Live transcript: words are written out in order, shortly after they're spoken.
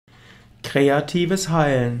Kreatives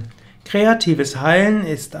Heilen. Kreatives Heilen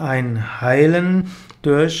ist ein Heilen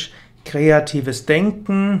durch kreatives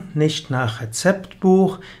Denken, nicht nach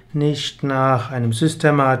Rezeptbuch, nicht nach einem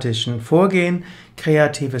systematischen Vorgehen.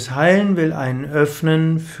 Kreatives Heilen will einen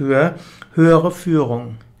öffnen für höhere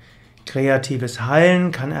Führung. Kreatives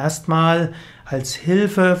Heilen kann erstmal als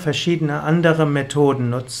Hilfe verschiedene andere Methoden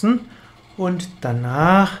nutzen und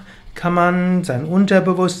danach kann man sein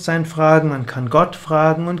Unterbewusstsein fragen, man kann Gott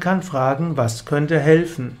fragen und kann fragen, was könnte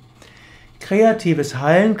helfen. Kreatives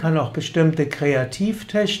Heilen kann auch bestimmte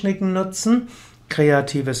Kreativtechniken nutzen.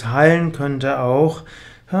 Kreatives Heilen könnte auch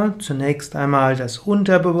zunächst einmal das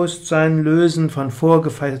Unterbewusstsein lösen von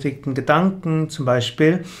vorgefertigten Gedanken, zum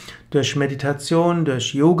Beispiel durch Meditation,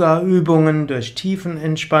 durch Yoga-Übungen, durch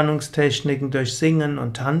Tiefenentspannungstechniken, durch Singen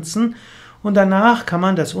und Tanzen. Und danach kann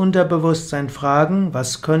man das Unterbewusstsein fragen,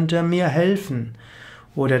 was könnte mir helfen?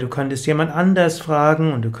 Oder du könntest jemand anders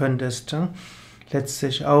fragen und du könntest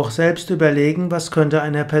letztlich auch selbst überlegen, was könnte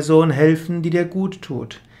einer Person helfen, die dir gut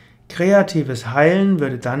tut. Kreatives Heilen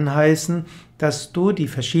würde dann heißen, dass du die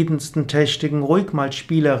verschiedensten Techniken ruhig mal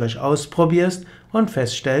spielerisch ausprobierst und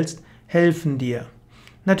feststellst, helfen dir.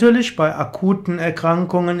 Natürlich bei akuten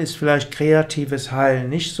Erkrankungen ist vielleicht kreatives Heilen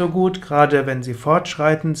nicht so gut, gerade wenn sie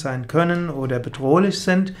fortschreitend sein können oder bedrohlich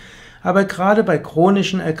sind, aber gerade bei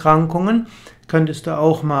chronischen Erkrankungen könntest du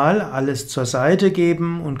auch mal alles zur Seite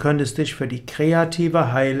geben und könntest dich für die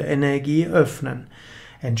kreative Heilenergie öffnen.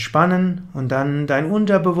 Entspannen und dann dein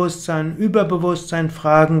Unterbewusstsein, Überbewusstsein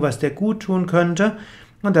fragen, was dir gut tun könnte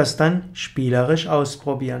und das dann spielerisch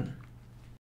ausprobieren.